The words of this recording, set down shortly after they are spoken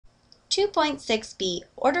2.6b,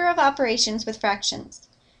 Order of Operations with Fractions.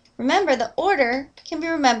 Remember, the order can be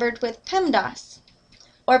remembered with PEMDAS,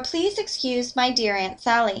 or Please Excuse My Dear Aunt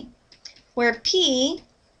Sally, where P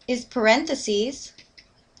is parentheses,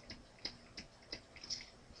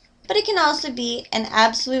 but it can also be an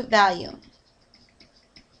absolute value.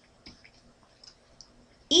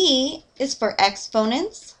 E is for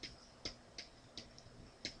exponents.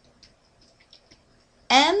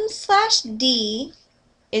 M/D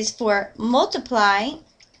is for multiply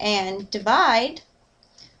and divide,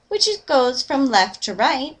 which goes from left to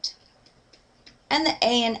right. And the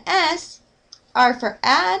A and S are for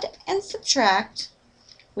add and subtract,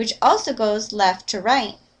 which also goes left to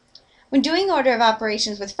right. When doing order of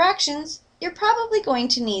operations with fractions, you're probably going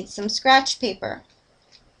to need some scratch paper.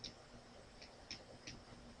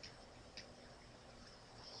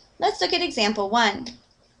 Let's look at example 1.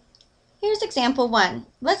 Here's example 1.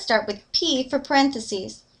 Let's start with P for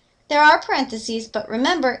parentheses. There are parentheses, but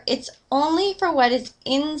remember, it's only for what is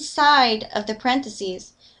inside of the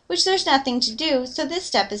parentheses, which there's nothing to do, so this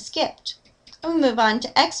step is skipped. And we move on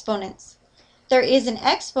to exponents. There is an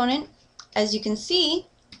exponent, as you can see,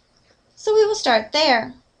 so we will start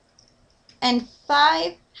there. And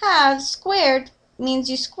 5/2 squared means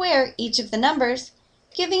you square each of the numbers,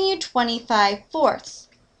 giving you 25/4.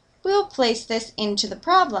 We will place this into the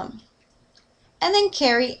problem, and then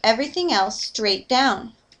carry everything else straight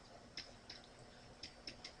down.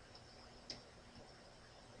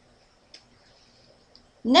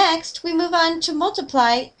 Next, we move on to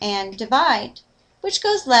multiply and divide, which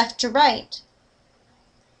goes left to right.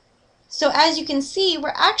 So as you can see,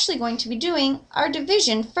 we're actually going to be doing our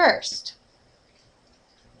division first.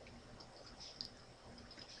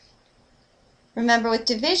 Remember, with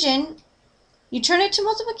division, you turn it to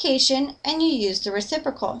multiplication and you use the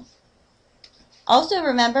reciprocal. Also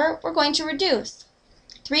remember, we're going to reduce.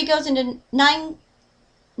 3 goes into 9.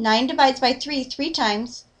 9 divides by 3 3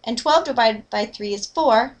 times, and 12 divided by 3 is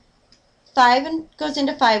 4. 5 goes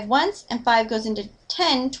into 5 once, and 5 goes into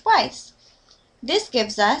 10 twice. This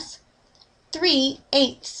gives us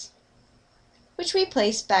 3/8, which we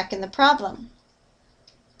place back in the problem.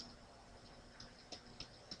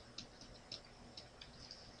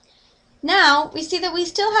 Now we see that we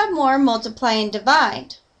still have more multiply and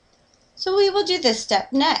divide, so we will do this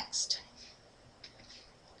step next.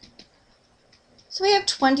 So we have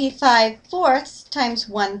 25/4 times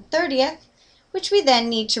 1/30, which we then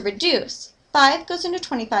need to reduce. 5 goes into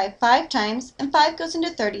 25 5 times, and 5 goes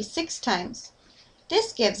into 30 6 times.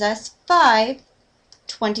 This gives us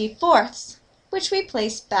 5/24, which we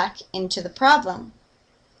place back into the problem.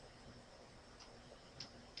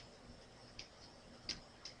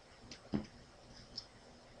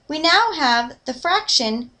 We now have the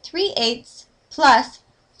fraction 3/8 plus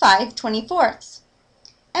 5/24.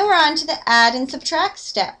 And we're on to the add and subtract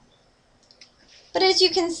step. But as you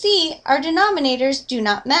can see, our denominators do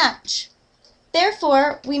not match.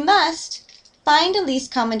 Therefore, we must find a least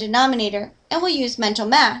common denominator, and we'll use mental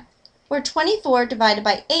math, where 24 divided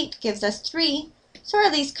by 8 gives us 3, so our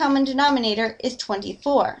least common denominator is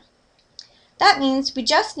 24. That means we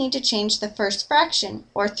just need to change the first fraction,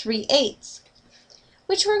 or 3/8,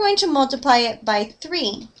 which we're going to multiply it by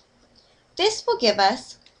 3. This will give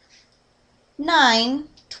us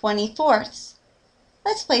 9/24.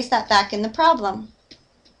 Let's place that back in the problem.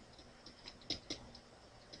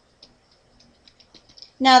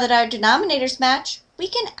 Now that our denominators match, we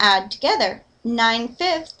can add together.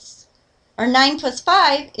 9/5, or 9 plus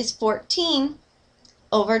 5 is 14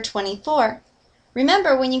 over 24.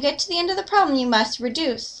 Remember, when you get to the end of the problem, you must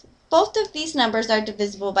reduce. Both of these numbers are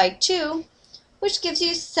divisible by 2, which gives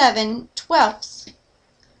you 7/12.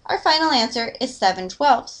 Our final answer is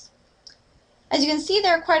 7/12. As you can see,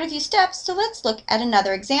 there are quite a few steps, so let's look at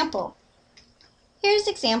another example. Here's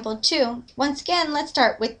example 2. Once again, let's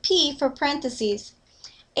start with P for parentheses.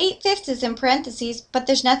 8/5 is in parentheses, but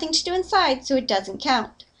there's nothing to do inside, so it doesn't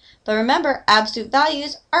count. But remember, absolute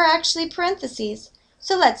values are actually parentheses,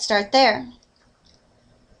 so let's start there.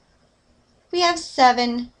 We have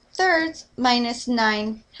 7/3 minus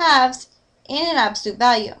 9/2 in an absolute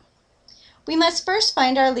value. We must first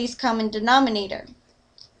find our least common denominator,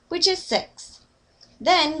 which is 6.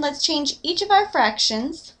 Then let's change each of our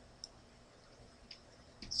fractions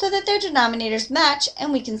so that their denominators match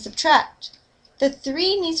and we can subtract. The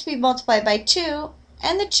 3 needs to be multiplied by 2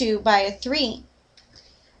 and the 2 by a 3.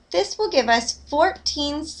 This will give us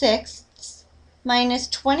 14/6 minus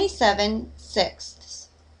 27/6,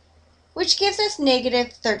 which gives us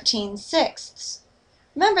 -13/6.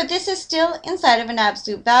 Remember, this is still inside of an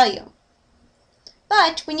absolute value.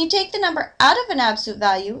 But when you take the number out of an absolute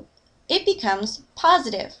value, it becomes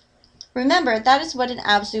positive. Remember, that is what an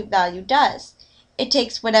absolute value does. It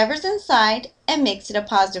takes whatever's inside and makes it a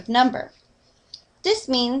positive number. This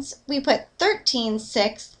means we put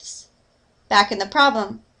 13/6 back in the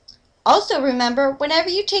problem. Also remember, whenever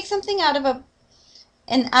you take something out of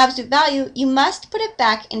an absolute value, you must put it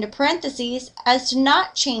back into parentheses as to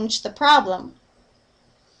not change the problem.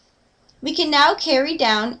 We can now carry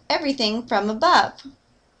down everything from above.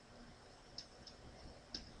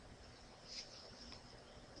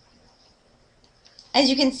 As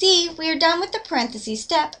you can see, we are done with the parentheses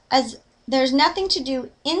step as there's nothing to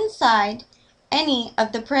do inside any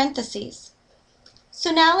of the parentheses. So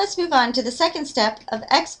now let's move on to the second step of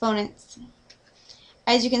exponents.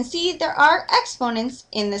 As you can see, there are exponents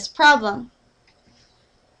in this problem.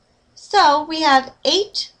 So we have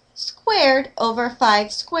 8 squared over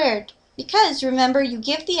 5 squared, because remember, you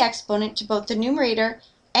give the exponent to both the numerator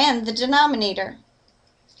and the denominator.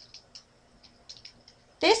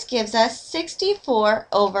 This gives us 64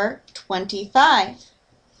 over 25.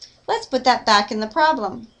 Let's put that back in the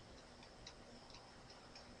problem.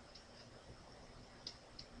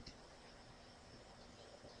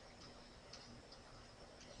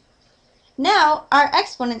 Now our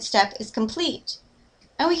exponent step is complete,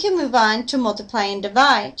 and we can move on to multiply and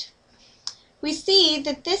divide. We see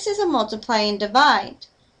that this is a multiply and divide,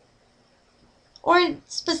 or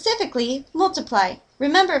specifically multiply.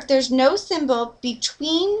 Remember, if there's no symbol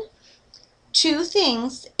between two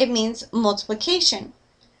things, it means multiplication.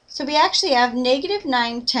 So we actually have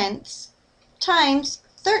 -9/10 times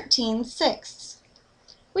 13/6,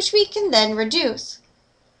 which we can then reduce.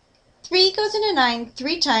 3 goes into 9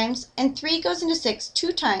 3 times, and 3 goes into 6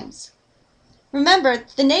 2 times. Remember,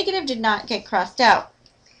 the negative did not get crossed out.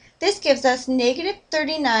 This gives us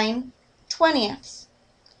 -39/20.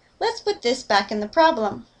 Let's put this back in the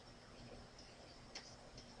problem.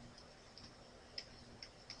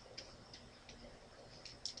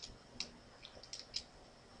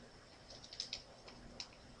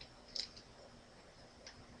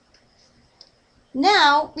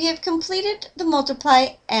 Now we have completed the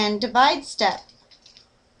multiply and divide step.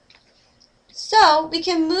 So we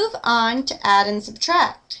can move on to add and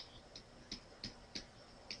subtract.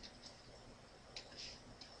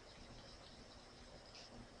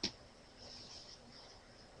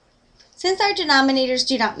 Since our denominators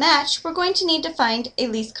do not match, we're going to need to find a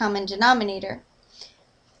least common denominator.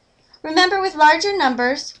 Remember, with larger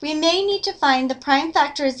numbers, we may need to find the prime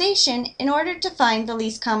factorization in order to find the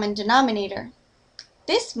least common denominator.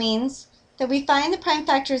 This means that we find the prime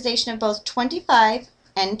factorization of both 25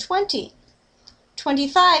 and 20.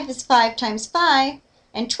 25 is 5 times 5,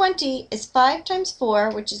 and 20 is 5 times 4,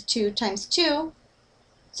 which is 2 times 2.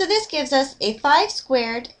 So this gives us a 5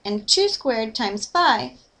 squared and 2 squared times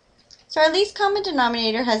 5. So our least common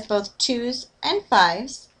denominator has both 2's and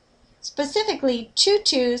 5's, specifically 2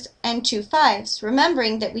 2's and 2 5's,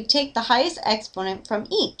 remembering that we take the highest exponent from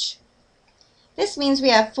each. This means we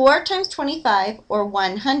have 4 times 25, or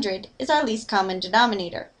 100, is our least common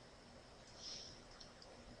denominator.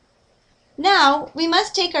 Now, we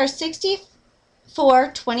must take our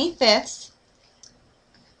 64/25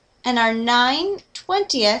 and our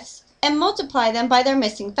 9/20 and multiply them by their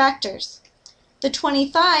missing factors. The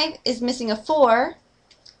 25 is missing a 4,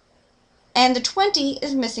 and the 20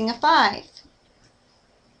 is missing a 5.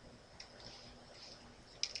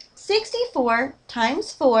 64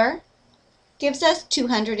 times 4 gives us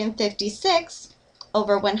 256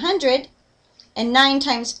 over 100, and 9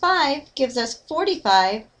 times 5 gives us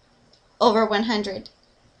 45 over 100.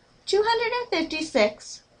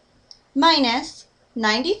 256 minus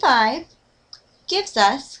 95 gives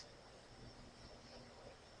us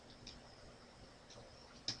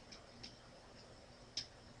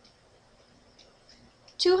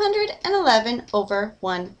 211 over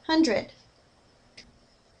 100.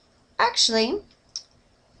 Actually,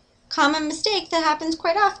 common mistake that happens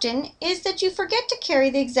quite often is that you forget to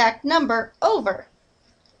carry the exact number over.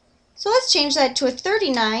 So let's change that to a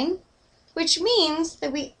 39, which means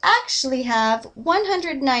that we actually have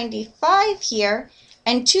 195 here,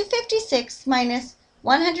 and 256 minus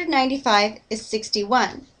 195 is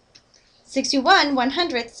 61. 61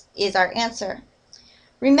 100ths is our answer.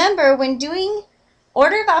 Remember, when doing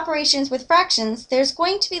order of operations with fractions, there's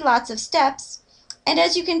going to be lots of steps, and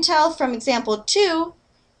as you can tell from example 2,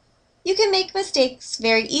 you can make mistakes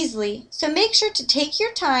very easily. So make sure to take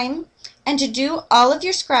your time and to do all of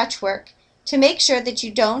your scratch work to make sure that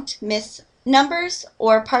you don't miss numbers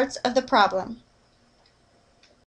or parts of the problem.